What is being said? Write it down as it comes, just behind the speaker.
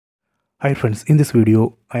Hi friends, in this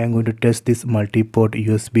video I am going to test this multi-port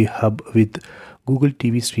USB hub with Google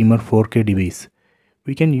TV Streamer 4K device.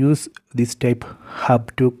 We can use this type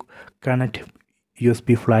hub to connect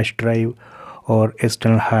USB flash drive or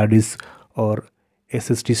external hard disk or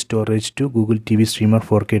SSD storage to Google TV Streamer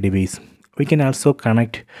 4K device. We can also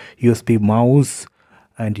connect USB mouse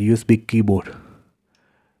and USB keyboard.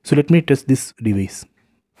 So let me test this device.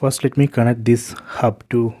 First let me connect this hub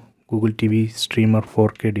to Google TV Streamer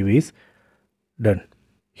 4K device. Done.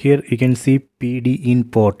 Here you can see PD in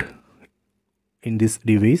port in this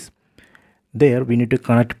device. There we need to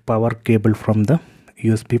connect power cable from the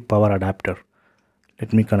USB power adapter.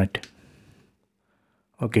 Let me connect.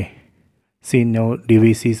 Okay. See, now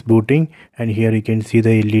device is booting and here you can see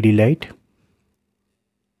the LED light.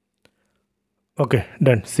 Okay,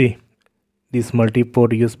 done. See, this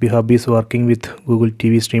multi-port USB hub is working with Google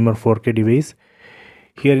TV Streamer 4K device.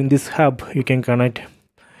 Here in this hub you can connect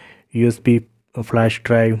USB flash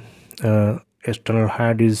drive, external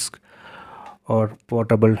hard disk or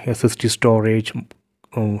portable SSD storage,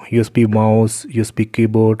 USB mouse, USB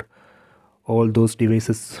keyboard. All those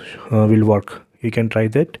devices will work. You can try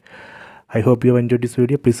that. I hope you have enjoyed this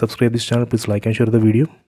video. Please subscribe this channel. Please like and share the video.